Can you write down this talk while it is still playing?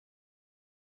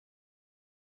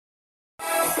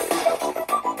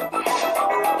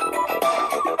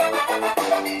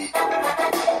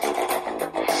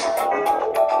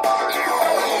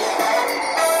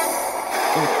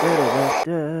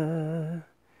Duh.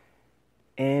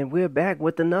 And we're back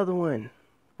with another one.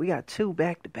 We got two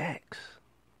back to backs.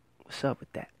 What's up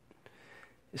with that?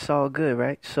 It's all good,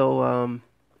 right? So,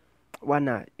 why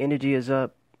not? Energy is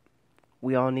up.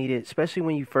 We all need it, especially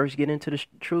when you first get into the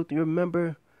truth. You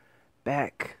remember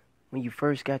back when you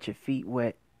first got your feet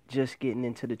wet, just getting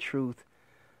into the truth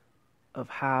of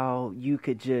how you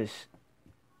could just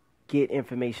get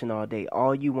information all day.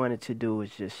 All you wanted to do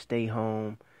is just stay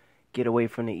home, get away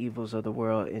from the evils of the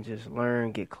world, and just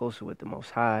learn, get closer with the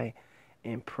Most High,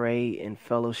 and pray and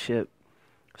fellowship.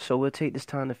 So we'll take this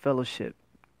time to fellowship.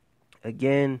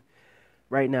 Again,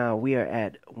 right now we are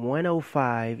at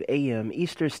 1:05 a.m.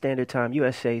 Eastern Standard Time,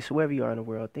 USA. So wherever you are in the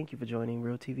world, thank you for joining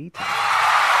Real TV Time.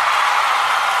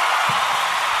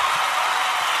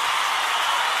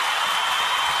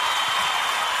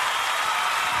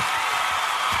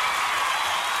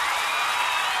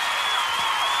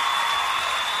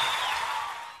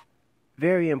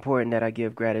 Very important that I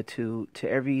give gratitude to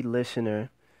every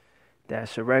listener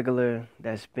that's a regular,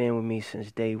 that's been with me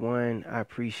since day one. I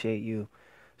appreciate you.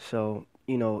 So,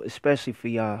 especially for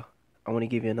y'all, I want to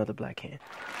give you another black hand.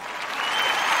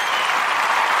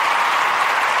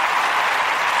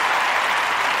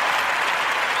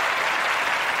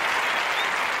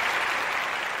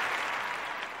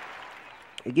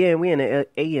 Again, we in the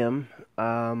AM.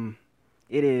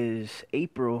 It is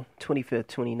April 25th,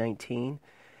 2019.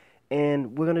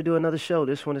 And we're going to do another show.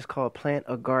 This one is called Plant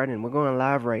a Garden. We're going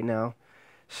live right now.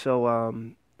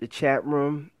 So the chat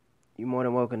room, you're more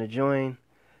than welcome to join.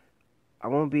 I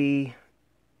won't be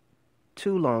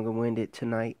too long-winded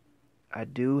tonight. I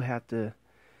do have to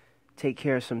take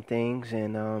care of some things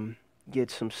and get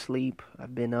some sleep.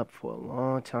 I've been up for a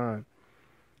long time,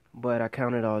 but I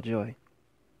count it all joy.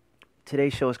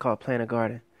 Today's show is called Plant a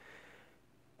Garden.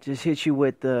 Just hit you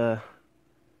with the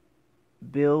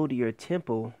build your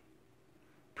temple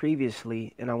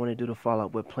previously, and I want to do the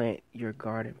follow-up with plant a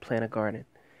garden.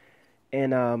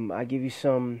 And I give you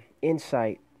some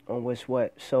insight on what's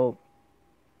what. So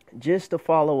just to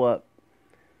follow up,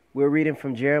 we're reading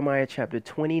from Jeremiah chapter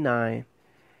 29,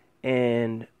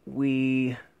 and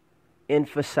we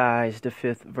emphasize the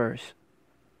 5th verse.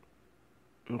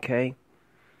 Okay?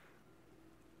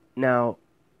 Now,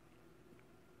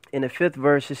 in the 5th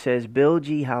verse it says, "Build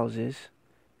ye houses,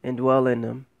 and dwell in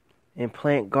them, and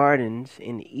plant gardens,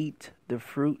 and eat the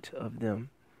fruit of them."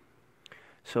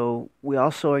 So we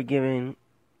also are giving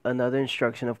another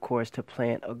instruction, of course, to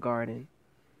plant a garden.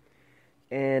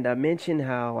 And I mentioned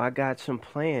how I got some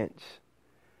plants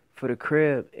for the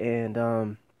crib,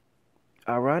 and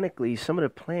ironically, some of the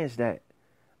plants that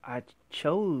I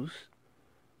chose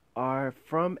are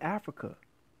from Africa.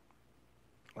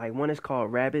 Like one is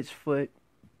called rabbit's foot,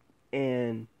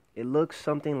 and it looks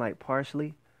something like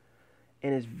parsley.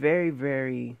 And it's very,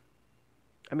 very,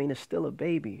 it's still a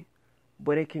baby,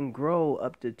 but it can grow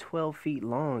up to 12 feet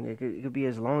long. It could be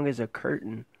as long as a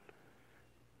curtain,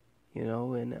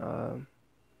 and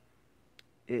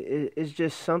it's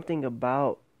just something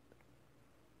about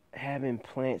having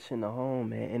plants in the home,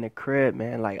 man, in the crib,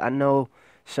 man. Like, I know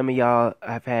some of y'all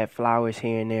have had flowers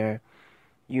here and there.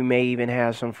 You may even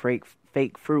have some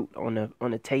fake fruit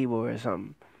on the table or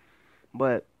something.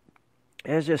 But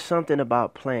there's just something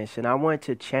about plants, and I want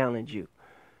to challenge you.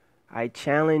 I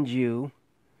challenge you.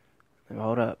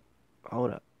 Hold up.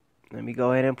 Let me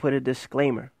go ahead and put a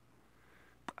disclaimer.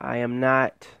 I am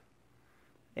not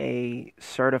a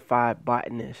certified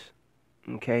botanist,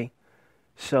 okay?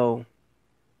 So,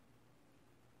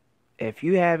 if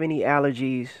you have any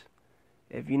allergies,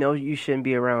 if you know you shouldn't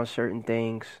be around certain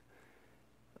things,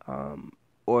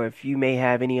 or if you may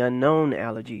have any unknown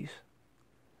allergies,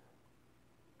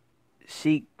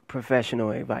 seek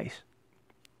professional advice.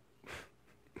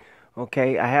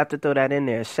 Okay, I have to throw that in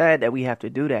there. It's sad that we have to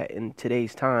do that in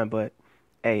today's time, but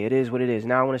hey, it is what it is.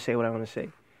 Now I want to say what I want to say.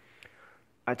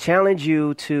 I challenge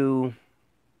you to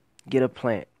get a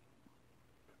plant.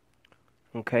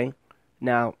 Okay?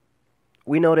 Now,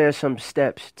 we know there's some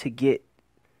steps to get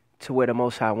to where the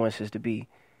Most High wants us to be.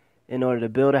 In order to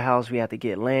build a house, we have to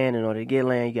get land. In order to get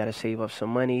land, you got to save up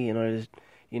some money. In order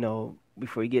to,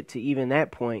 before you get to even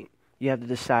that point, you have to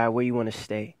decide where you want to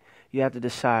stay. You have to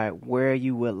decide where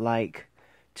you would like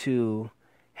to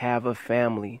have a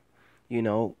family.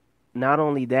 Not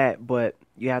only that, but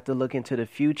you have to look into the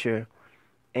future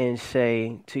and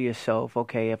say to yourself,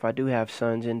 okay, if I do have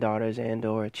sons and daughters and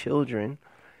or children,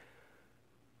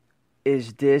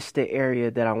 is this the area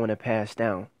that I want to pass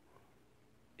down?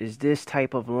 Is this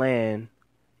type of land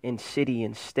in city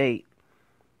and state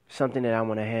something that I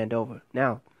want to hand over?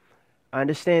 Now, I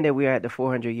understand that we are at the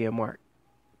 400-year mark.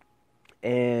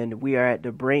 and we are at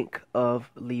the brink of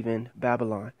leaving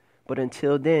Babylon. But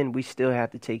until then, we still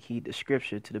have to take heed to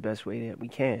Scripture to the best way that we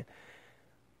can.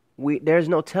 There's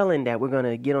no telling that we're going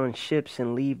to get on ships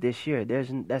and leave this year.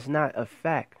 That's not a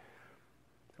fact.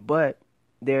 But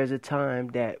there's a time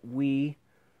that we,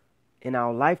 in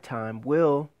our lifetime,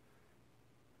 will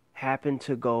happen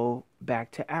to go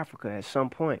back to Africa at some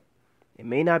point. It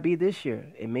may not be this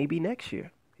year. It may be next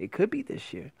year. It could be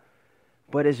this year.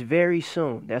 But it's very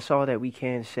soon. That's all that we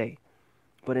can say.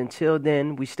 But until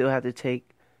then, we still have to take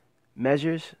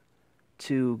measures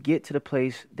to get to the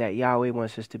place that Yahweh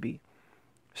wants us to be.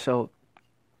 So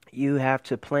you have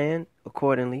to plan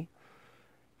accordingly.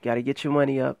 Got to get your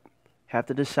money up. Have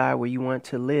to decide where you want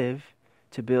to live,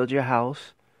 to build your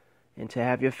house, and to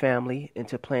have your family, and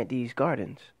to plant these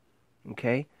gardens.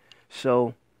 Okay?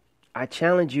 So I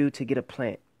challenge you to get a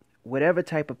plant, whatever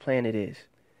type of plant it is,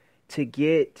 to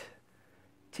get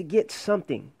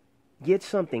something. Get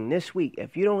something this week.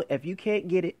 If you can't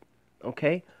get it,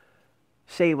 okay?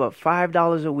 Save up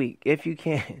 $5 a week if you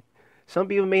can. Some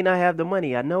people may not have the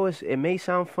money. I know it may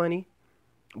sound funny,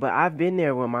 but I've been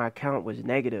there when my account was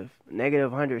negative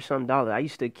 $100 some dollars. I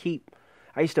used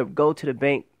to go to the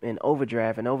bank and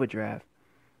overdraft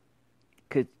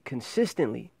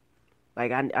consistently.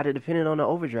 Like I depended on the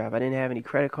overdraft. I didn't have any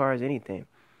credit cards, anything.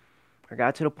 I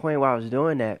got to the point where I was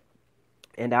doing that,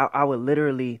 and I would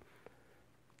literally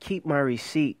keep my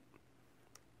receipt,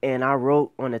 and I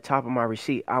wrote on the top of my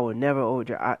receipt, I would never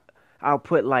overdraft. I'll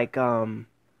put like $1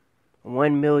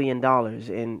 million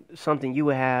and something you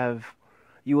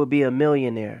will be a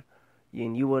millionaire,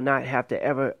 and you will not have to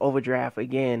ever overdraft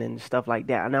again and stuff like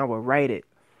that. And I would write it,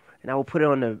 and I would put it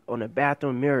on the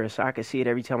bathroom mirror so I could see it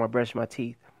every time I brush my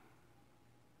teeth.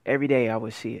 Every day I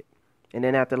would see it. And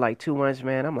then after like 2 months,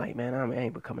 man, I'm like, man, I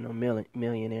ain't becoming no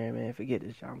millionaire, man. Forget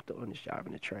this job. I'm throwing this job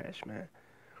in the trash, man.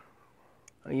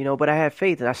 But I have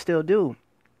faith, and I still do.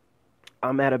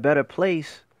 I'm at a better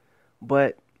place,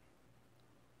 but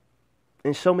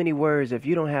in so many words, if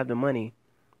you don't have the money,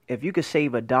 if you could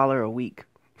save $1 a week,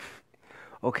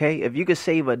 okay? If you could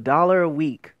save $1 a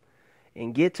week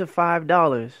and get to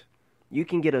 $5, you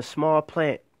can get a small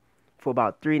plant for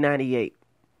about $3.98.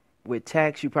 With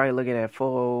tax, you're probably looking at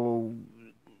 $409,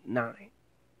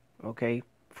 okay?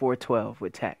 $412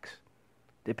 with tax,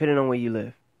 depending on where you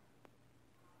live.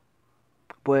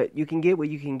 But you can get what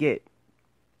you can get.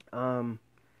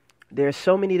 There's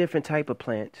so many different type of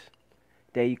plants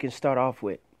that you can start off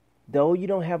with. Though you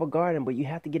don't have a garden, but you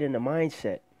have to get in the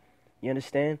mindset. You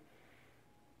understand?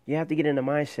 You have to get in the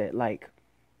mindset. Like,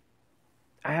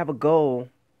 I have a goal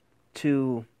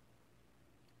to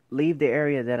leave the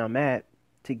area that I'm at,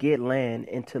 to get land,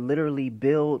 and to literally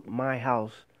build my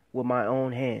house with my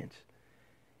own hands.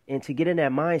 And to get in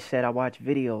that mindset, I watch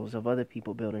videos of other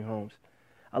people building homes.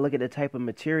 I look at the type of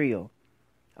material.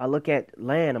 I look at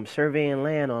land. I'm surveying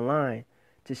land online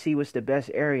to see what's the best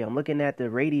area. I'm looking at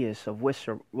the radius of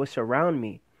what's around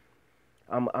me.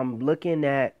 I'm looking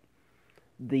at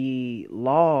the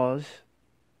laws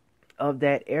of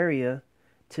that area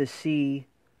to see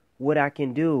what I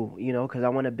can do, because I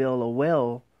want to build a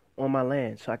well on my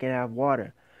land so I can have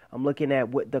water. I'm looking at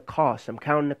what the cost. I'm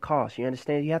counting the cost. You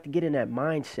understand? You have to get in that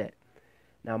mindset.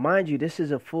 Now, mind you, this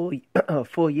is a full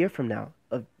year from now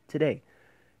of today.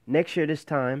 Next year, this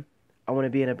time, I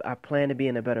plan to be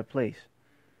in a better place.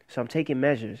 So I'm taking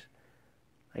measures.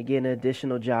 I get an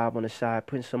additional job on the side,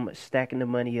 stacking the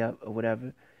money up or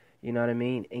whatever. You know what I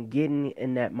mean? And getting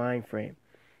in that mind frame.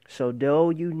 So though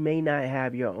you may not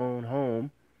have your own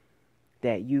home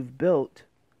that you've built,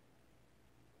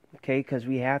 okay, because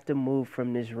we have to move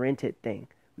from this rented thing.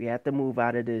 We have to move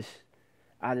out of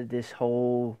this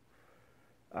whole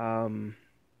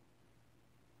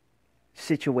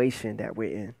situation that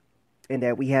we're in, and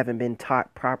that we haven't been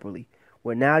taught properly.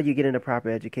 Well, now you're getting a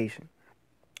proper education.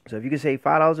 So if you can save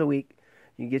 $5 a week,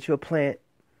 you can get you a plant,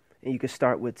 and you can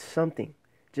start with something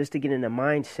just to get in the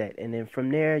mindset, and then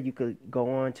from there you could go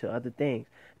on to other things.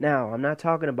 Now, I'm not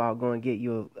talking about going to get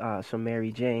you some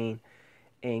Mary Jane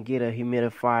and get a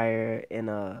humidifier and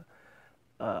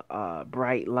a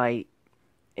bright light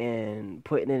and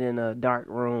putting it in a dark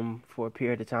room for a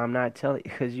period of time. I'm not telling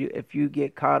you, because if you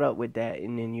get caught up with that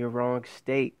and in your wrong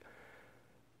state,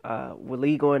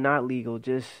 legal or not legal,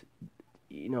 just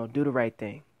do the right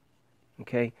thing,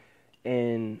 okay?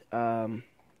 And I'm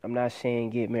not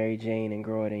saying get Mary Jane and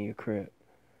grow it in your crib.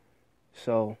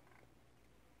 So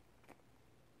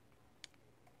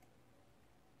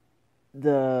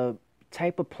the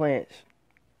type of plants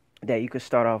that you could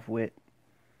start off with,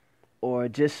 or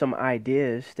just some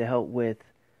ideas to help with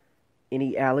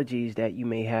any allergies that you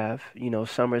may have.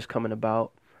 Summer's coming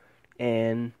about,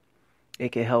 and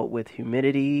It can help with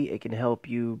humidity. It can help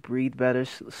you breathe better,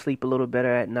 sleep a little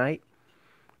better at night.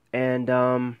 And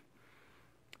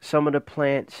some of the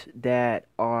plants that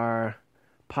are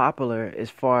popular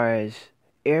as far as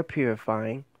air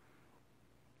purifying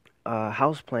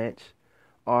house plants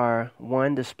are,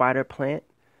 one, the spider plant.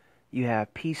 You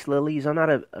have peace lilies. I'm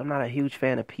not a huge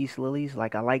fan of peace lilies.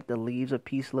 Like, I like the leaves of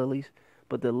peace lilies,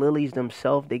 but the lilies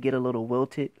themselves, they get a little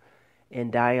wilted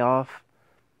and die off.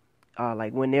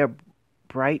 Like when they're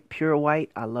bright, pure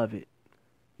white, I love it.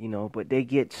 But they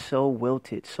get so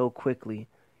wilted so quickly.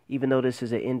 Even though this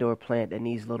is an indoor plant that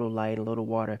needs little light and little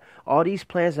water, all these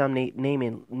plants I'm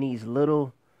naming needs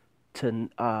little to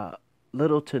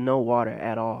no water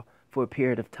at all for a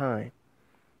period of time,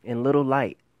 and little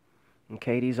light.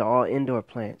 Okay, these are all indoor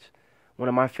plants. One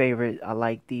of my favorite, I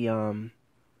like the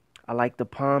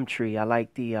palm tree. I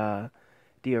like the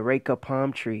Areca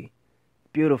palm tree.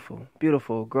 Beautiful,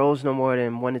 beautiful. Grows no more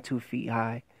than 1 to 2 feet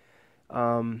high.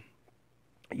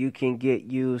 You can get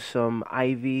you some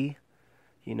ivy,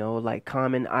 like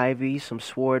common ivy, some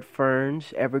sword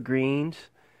ferns, evergreens,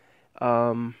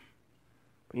 collard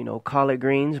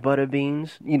greens, butter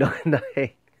beans. No,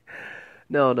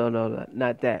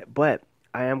 not that. But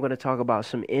I am going to talk about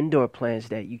some indoor plants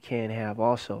that you can have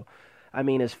also. I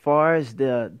mean, as far as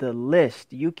the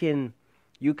list, you can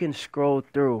scroll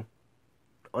through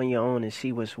on your own and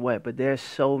see what's what, but there's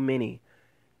so many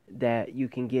that you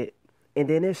can get. And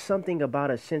then there's something about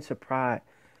a sense of pride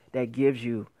that gives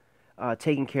you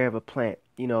taking care of a plant.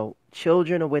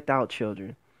 Children or without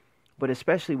children, but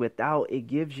especially without, it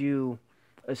gives you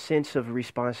a sense of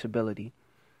responsibility.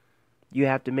 You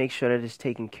have to make sure that it's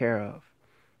taken care of.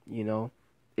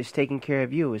 It's taking care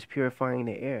of you. It's purifying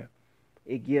the air.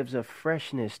 It gives a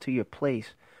freshness to your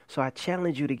place. So I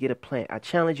challenge you to get a plant. I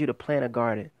challenge you to plant a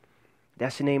garden.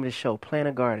 That's the name of the show, Plant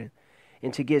a Garden.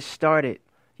 And to get started,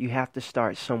 you have to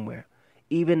start somewhere.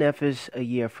 Even if it's a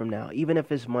year from now, even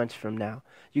if it's months from now,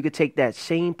 you could take that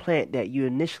same plant that you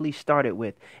initially started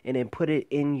with and then put it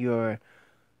in your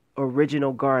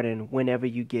original garden whenever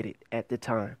you get it at the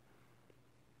time.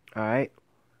 All right?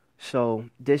 So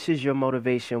this is your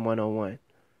motivation 101.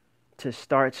 To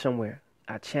start somewhere.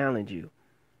 I challenge you.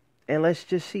 And let's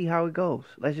just see how it goes.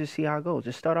 Just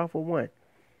start off with one.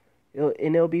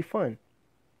 It'll be fun.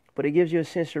 But it gives you a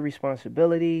sense of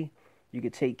responsibility. You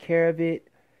can take care of it.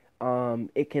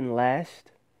 It can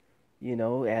last.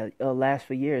 It'll last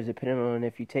for years, depending on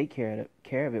if you take care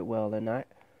of it well or not.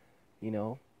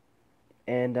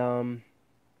 And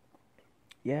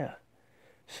yeah.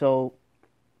 So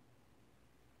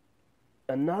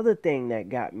another thing that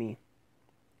got me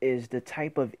is the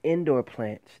type of indoor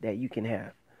plants that you can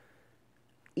have.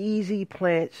 Easy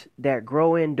plants that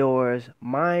grow indoors,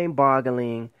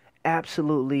 mind-boggling,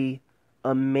 absolutely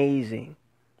amazing.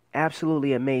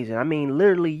 Absolutely amazing. I mean,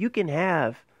 literally, you can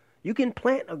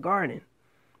plant a garden.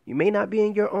 You may not be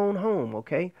in your own home,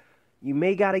 okay? You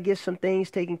may got to get some things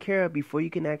taken care of before you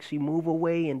can actually move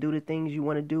away and do the things you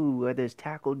want to do, whether it's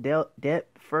tackle debt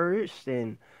first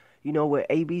and, with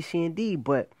A, B, C, and D,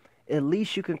 but at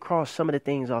least you can cross some of the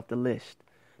things off the list.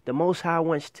 The Most High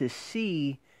wants to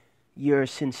see your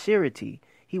sincerity.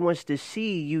 He wants to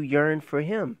see you yearn for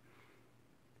Him.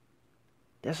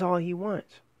 That's all He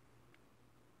wants.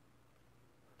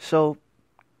 So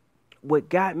what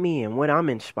got me and what I'm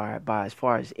inspired by as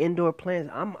far as indoor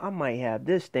plants, I might have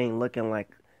this thing looking like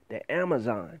the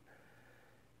Amazon,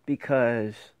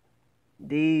 because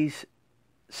these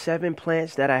 7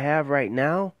 plants that I have right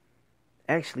now,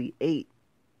 actually 8.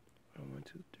 1,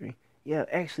 2, 3. Yeah,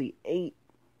 actually 8.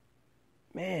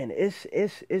 Man, it's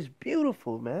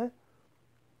beautiful, man.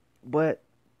 But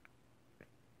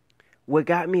what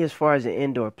got me as far as the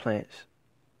indoor plants,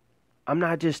 I'm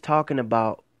not just talking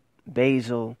about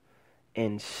basil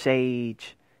and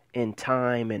sage and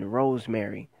thyme and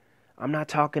rosemary. I'm not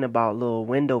talking about little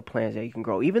window plants that you can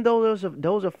grow. Even though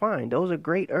those are fine. Those are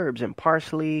great herbs, and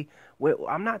parsley.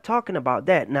 I'm not talking about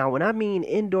that. Now, when I mean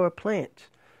indoor plants,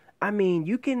 I mean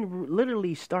you can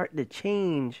literally start to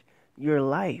change your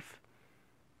life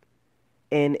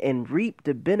and reap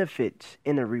the benefits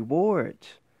and the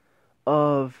rewards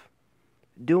of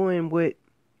doing what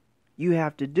you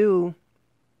have to do.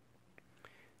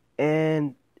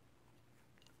 And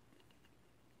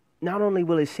not only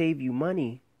will it save you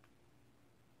money,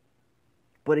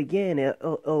 but again,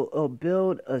 it'll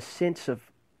build a sense of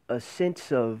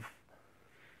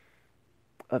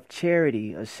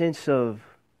charity, a sense of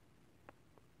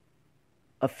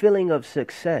a feeling of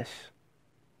success,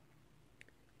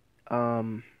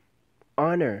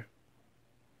 honor.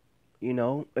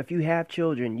 If you have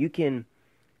children, you can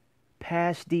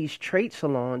pass these traits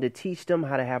along to teach them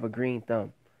how to have a green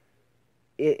thumb.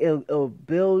 it'll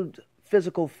build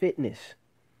physical fitness.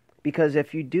 Because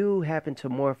if you do happen to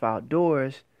morph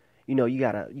outdoors, you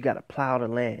gotta plow the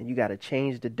land, you gotta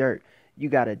change the dirt, you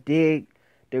gotta dig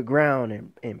the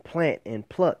ground and plant and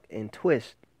pluck and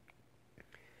twist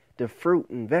the fruit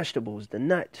and vegetables, the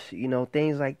nuts,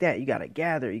 things like that. You gotta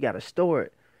gather, you gotta store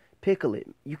it, pickle it.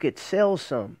 You could sell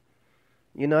some.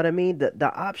 You know what I mean?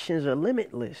 The options are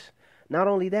limitless. Not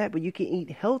only that, but you can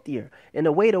eat healthier. And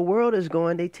the way the world is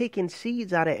going, they taking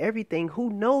seeds out of everything.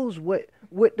 Who knows what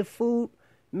the food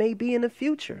may be in the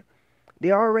future?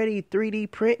 They're already 3D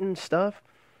printing stuff.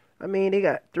 I mean, they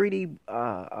got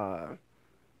 3D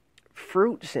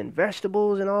fruits and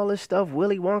vegetables and all this stuff.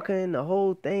 Willy Wonka and the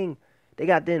whole thing. They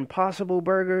got the Impossible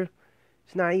Burger.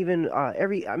 It's not even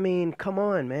I mean, come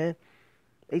on, man.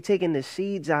 They taking the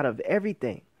seeds out of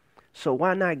everything. So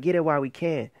why not get it while we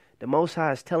can? The Most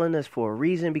High is telling us for a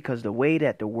reason, because the way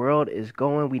that the world is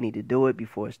going, we need to do it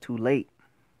before it's too late.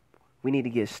 We need to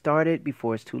get started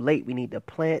before it's too late. We need to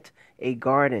plant a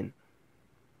garden.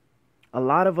 A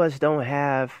lot of us don't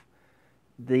have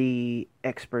the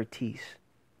expertise.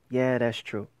 Yeah, that's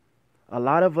true. A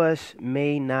lot of us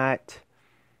may not...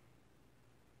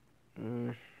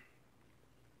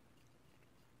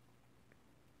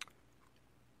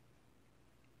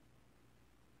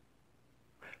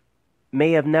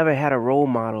 may have never had a role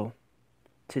model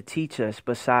to teach us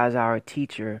besides our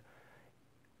teacher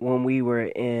when we were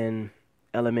in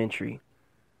elementary.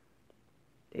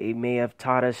 They may have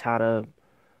taught us how to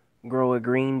grow a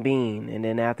green bean, and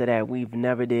then after that, we've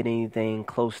never did anything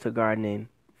close to gardening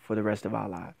for the rest of our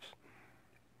lives.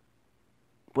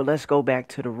 But let's go back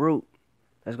to the root.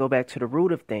 Let's go back to the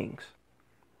root of things.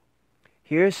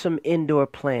 Here's some indoor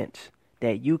plants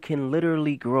that you can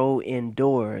literally grow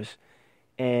indoors,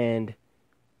 and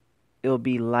it'll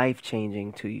be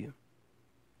life-changing to you.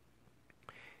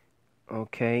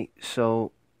 Okay,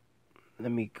 so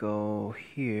let me go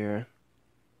here.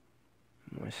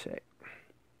 One sec.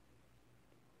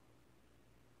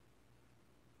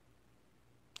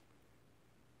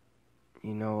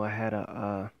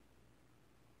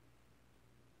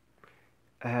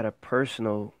 I had a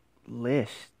personal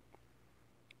list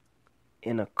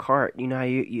in a cart. You know how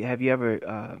you have you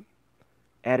ever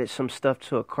added some stuff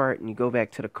to a cart and you go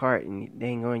back to the cart and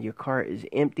dang on, your cart is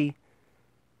empty?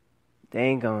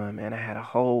 Dang on, man, I had a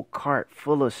whole cart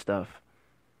full of stuff.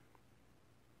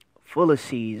 Full of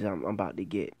seeds I'm about to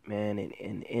get, man,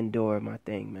 and indoor my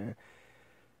thing, man.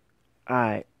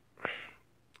 Alright.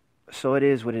 So it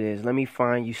is what it is. Let me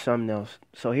find you something else.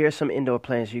 So here's some indoor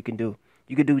plants you can do.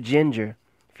 You can do ginger.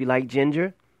 If you like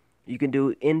ginger, you can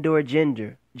do indoor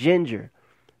ginger. Ginger,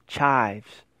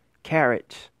 chives,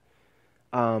 carrots,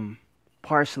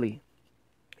 parsley.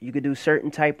 You could do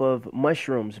certain type of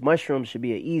mushrooms. Mushrooms should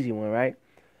be an easy one, right?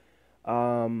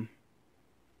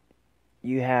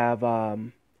 You have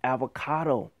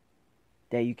avocado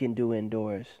that you can do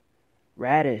indoors.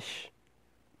 Radish,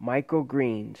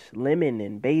 microgreens, lemon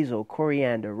and basil,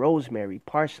 coriander, rosemary,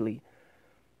 parsley.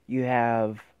 You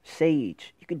have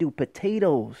sage. You can do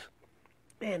potatoes.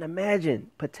 Man,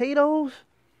 imagine potatoes,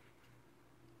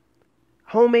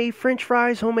 homemade French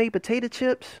fries, homemade potato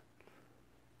chips.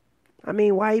 I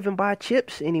mean, why even buy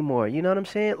chips anymore? You know what I'm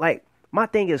saying? Like, my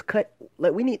thing is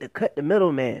we need to cut the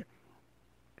middleman.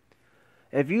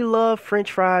 If you love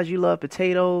French fries, you love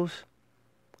potatoes,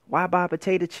 why buy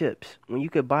potato chips? When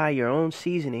you could buy your own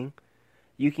seasoning,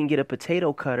 you can get a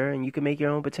potato cutter and you can make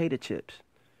your own potato chips.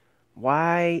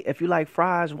 Why, if you like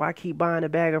fries, why keep buying a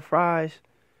bag of fries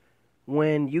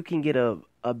when you can get a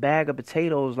bag of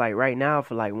potatoes like right now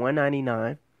for like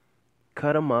 $1.99,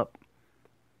 cut them up,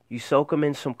 you soak them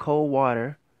in some cold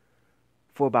water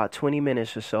for about 20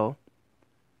 minutes or so,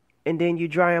 and then you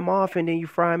dry them off and then you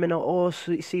fry them in the oil,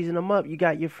 season them up. You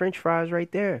got your French fries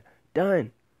right there.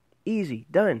 Done. Easy.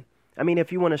 Done. I mean,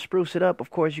 if you want to spruce it up, of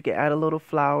course, you can add a little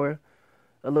flour,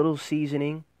 a little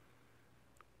seasoning,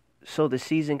 so the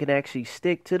season can actually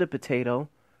stick to the potato.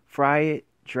 Fry it,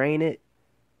 drain it,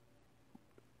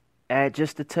 add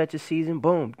just a touch of season,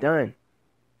 boom, done.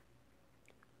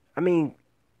 I mean,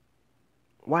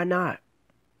 why not?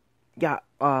 Got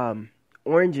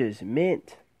oranges,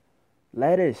 mint,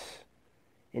 lettuce,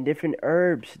 and different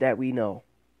herbs that we know.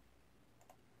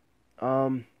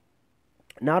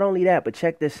 Not only that, but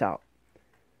check this out.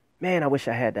 Man, I wish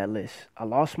I had that list. I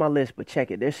lost my list, but check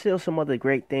it. There's still some other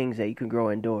great things that you can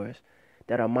grow indoors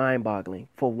that are mind-boggling.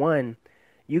 For one,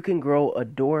 you can grow a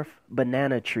dwarf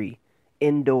banana tree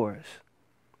indoors.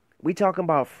 We talking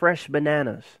about fresh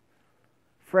bananas.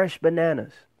 Fresh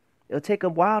bananas. It'll take a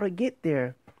while to get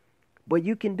there, but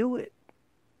you can do it.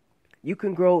 You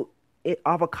can grow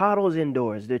avocados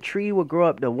indoors. The tree will grow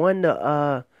up to 1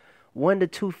 to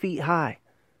 2 feet high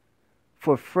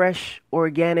for fresh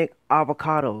organic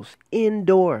avocados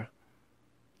indoor.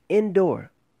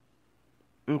 Indoor.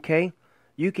 Okay?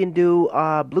 You can do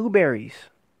blueberries.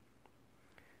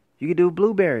 You can do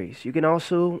blueberries. You can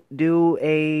also do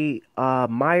a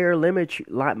Meyer lemon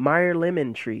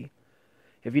tree.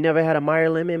 If you never had a Meyer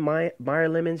lemon, Meyer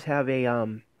lemons have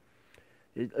a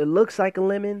it looks like a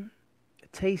lemon.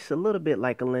 It tastes a little bit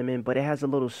like a lemon, but it has a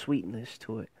little sweetness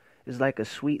to it. It's like a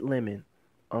sweet lemon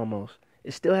almost.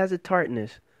 It still has a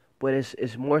tartness, but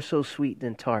it's more so sweet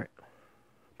than tart.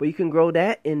 But you can grow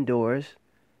that indoors.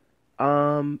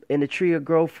 And the tree will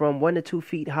grow from 1 to 2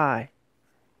 feet high.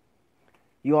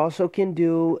 You also can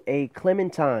do a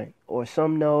clementine, or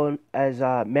some known as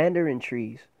mandarin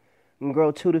trees. You can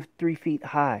grow 2 to 3 feet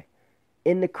high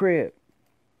in the crib.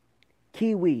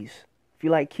 Kiwis. If you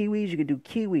like kiwis, you could do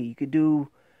kiwi. You could do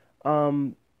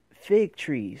fig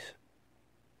trees.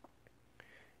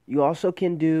 You also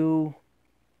can do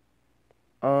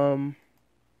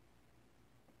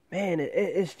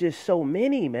it's just so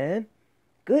many, man.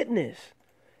 Goodness.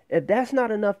 If that's not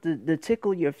enough to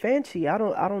tickle your fancy, I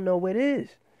don't know what is.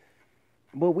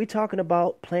 But we're talking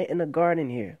about planting a garden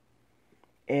here.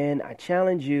 And I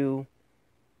challenge you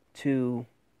to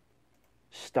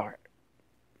start.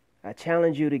 I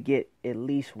challenge you to get at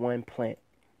least one plant.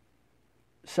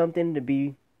 Something to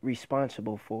be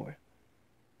responsible for.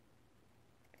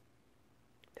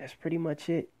 That's pretty much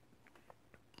it.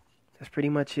 That's pretty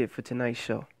much it for tonight's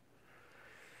show.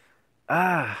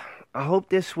 I hope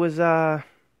this was I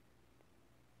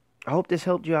hope this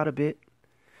helped you out a bit.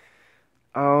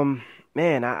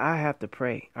 Man, I have to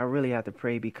pray. I really have to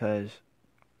pray because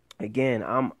again,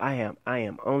 I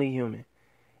am only human,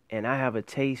 and I have a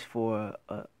taste for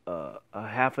a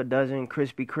half a dozen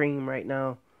Krispy Kreme right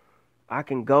now. I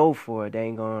can go for a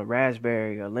dang on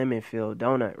raspberry or lemon filled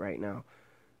donut right now,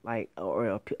 like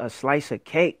or a slice of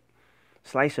cake,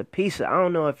 slice of pizza. I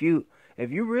don't know if you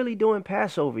really doing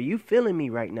Passover, you feeling me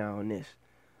right now on this,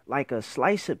 like a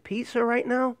slice of pizza right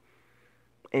now.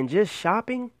 And just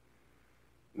shopping,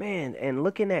 man, and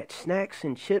looking at snacks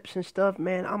and chips and stuff,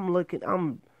 man,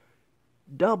 I'm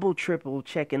double, triple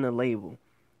checking the label.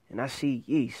 And I see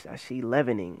yeast, I see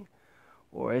leavening,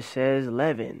 or it says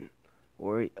leaven,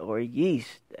 or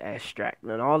yeast extract,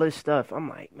 and all this stuff. I'm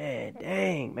like, man,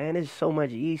 dang, man, there's so much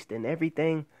yeast and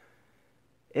everything.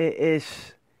 It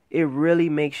really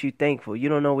makes you thankful. You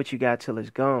don't know what you got till it's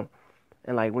gone.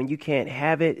 And like when you can't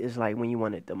have it, it's like when you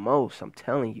want it the most. I'm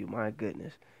telling you, my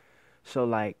goodness. So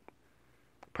like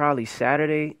probably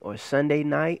Saturday or Sunday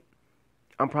night,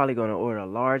 I'm probably going to order a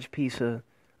large pizza.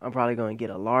 I'm probably going to get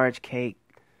a large cake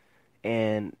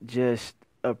and just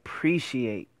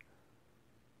appreciate,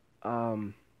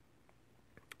 man,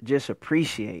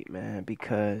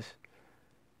 because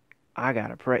I got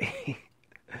to pray.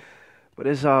 But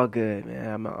it's all good,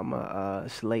 man.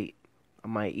 It's late. I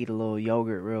might eat a little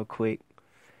yogurt real quick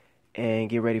and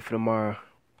get ready for tomorrow.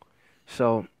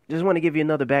 So just want to give you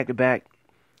another back-to-back.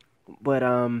 But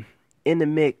in the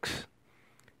mix,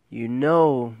 you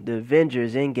know the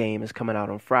Avengers Endgame is coming out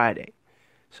on Friday.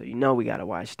 So you know we got to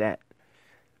watch that.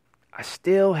 I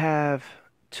still have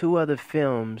 2 other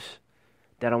films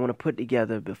that I want to put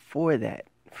together before that.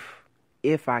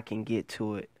 If I can get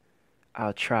to it,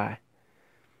 I'll try.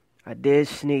 I did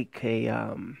sneak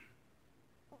a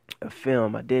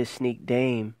film. I did sneak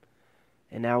Dame,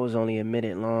 and that was only a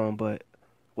minute long. But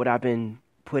what I've been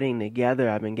putting together,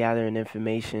 I've been gathering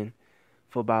information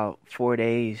for about 4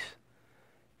 days,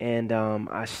 and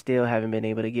I still haven't been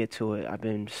able to get to it. I've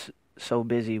been so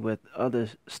busy with other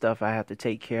stuff I have to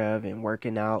take care of and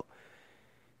working out,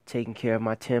 taking care of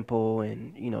my temple,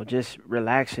 and just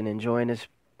relaxing, enjoying this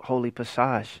holy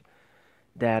passage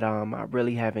that I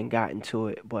really haven't gotten to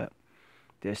it. But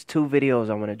there's 2 videos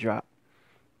I want to drop.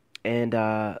 And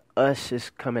Us is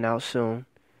coming out soon.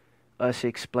 Us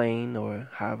Explained, or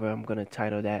however I'm going to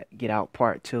title that. Get Out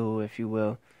Part 2, if you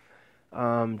will.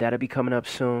 That'll be coming up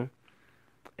soon.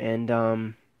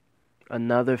 And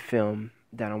another film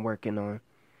that I'm working on.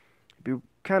 Be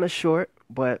kind of short,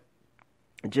 but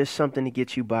just something to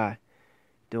get you by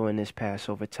during this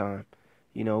Passover time.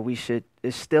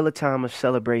 It's still a time of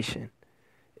celebration.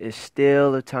 It's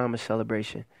still a time of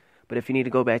celebration. But if you need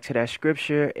to go back to that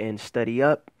scripture and study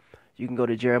up, you can go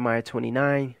to Jeremiah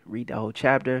 29, read the whole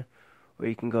chapter, or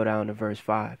you can go down to verse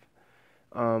 5.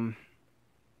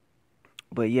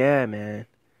 But yeah, man,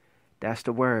 that's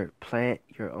the word. Plant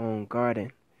your own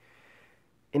garden.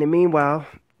 In the meanwhile,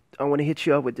 I want to hit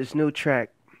you up with this new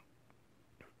track.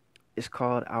 It's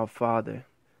called Our Father.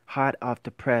 Hot off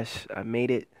the press. I made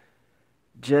it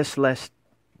just less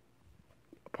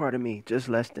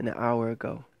than an hour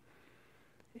ago.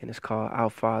 And it's called Our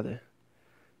Father.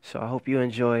 So I hope you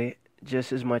enjoy it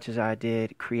just as much as I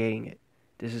did creating it.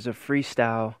 This is a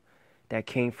freestyle that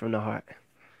came from the heart.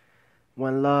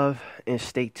 One love, and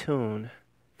stay tuned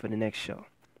for the next show.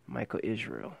 Michael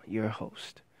Israel, your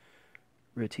host.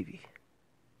 Real TV.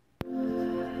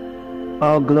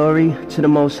 All glory to the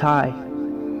Most High.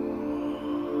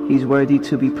 He's worthy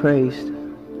to be praised.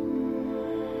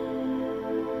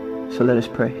 So let us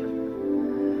pray.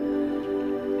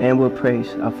 And we'll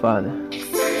praise our Father.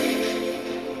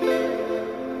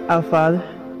 Our Father,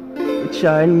 which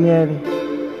art in heaven,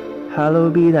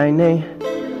 hallowed be thy name.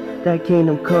 Thy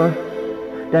kingdom come,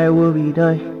 thy will be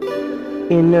done,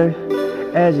 in earth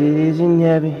as it is in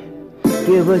heaven.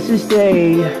 Give us this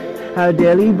day our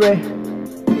daily bread,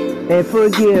 and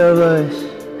forgive us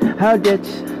our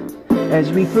debts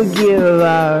as we forgive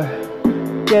our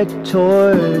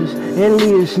debtors. And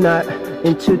lead us not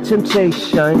into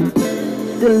temptation,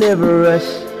 deliver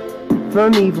us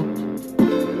from evil.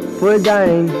 For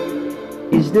thine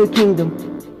is the kingdom,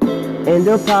 and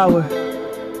the power,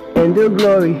 and the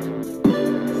glory,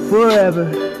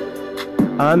 forever.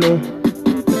 Amen.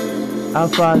 Our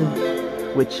Father,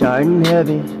 which art in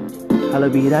heaven,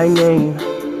 hallowed be thy name.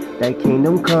 Thy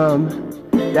kingdom come,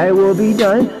 thy will be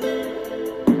done,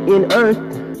 in earth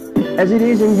as it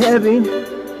is in heaven.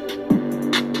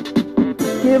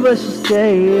 Give us this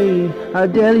day our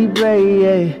daily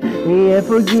bread, and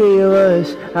forgive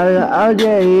us our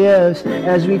debts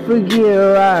as we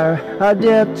forgive our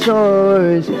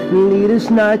debtors. Lead us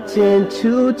not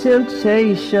into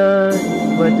temptation,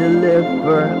 but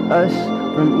deliver us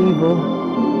from evil.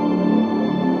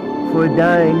 For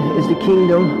thine is the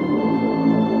kingdom,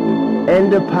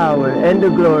 and the power, and the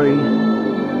glory,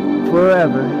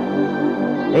 forever.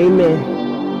 Amen.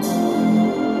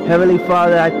 Heavenly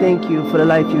Father, I thank you for the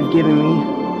life you've given me,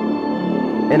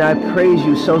 and I praise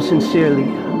you so sincerely,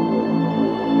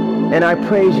 and I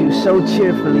praise you so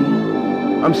cheerfully.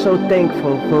 I'm so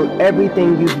thankful for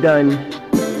everything you've done.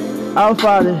 Our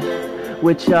Father,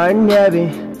 which art in heaven,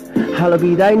 hallowed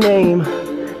be thy name.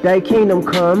 Thy kingdom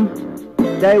come,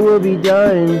 thy will be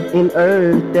done, in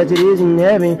earth as it is in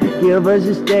heaven. Give us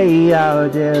this day our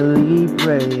daily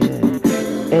bread,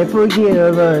 and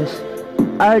forgive us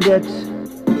our debts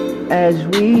as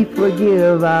we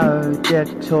forgive our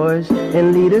debtors.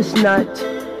 And lead us not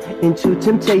into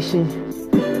temptation,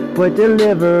 but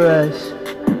deliver us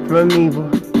from evil.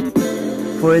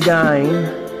 For thine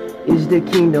is the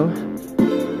kingdom,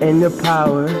 and the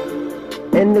power,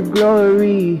 and the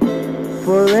glory,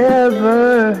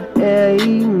 forever.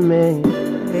 Amen.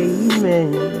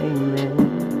 Amen. Amen.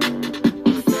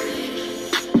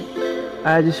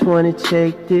 I just want to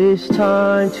take this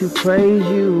time to praise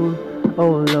you,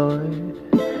 oh Lord.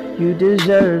 You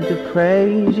deserve the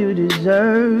praise, you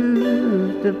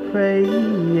deserve the praise.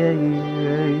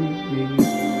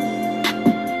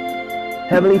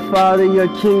 Heavenly Father, your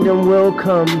kingdom will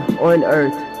come on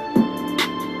earth.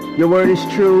 Your word is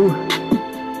true,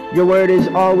 your word is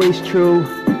always true,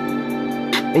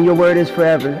 and your word is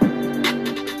forever.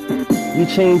 You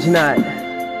change not,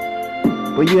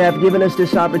 but you have given us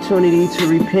this opportunity to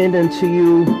repent unto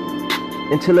you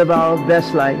and to live our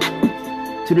best life,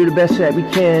 to do the best that we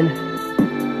can.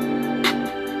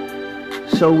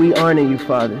 So we honor you,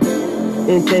 Father,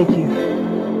 and thank you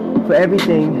for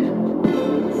everything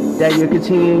that you're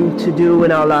continuing to do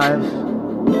in our lives.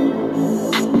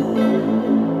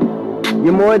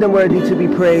 You're more than worthy to be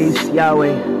praised,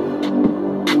 Yahweh.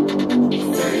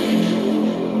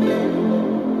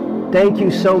 Thank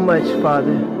you so much,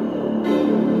 Father.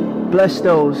 Bless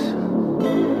those,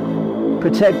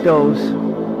 protect those,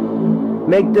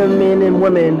 make them men and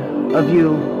women of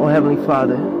you, oh Heavenly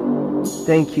Father.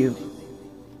 Thank you,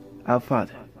 our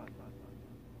Father.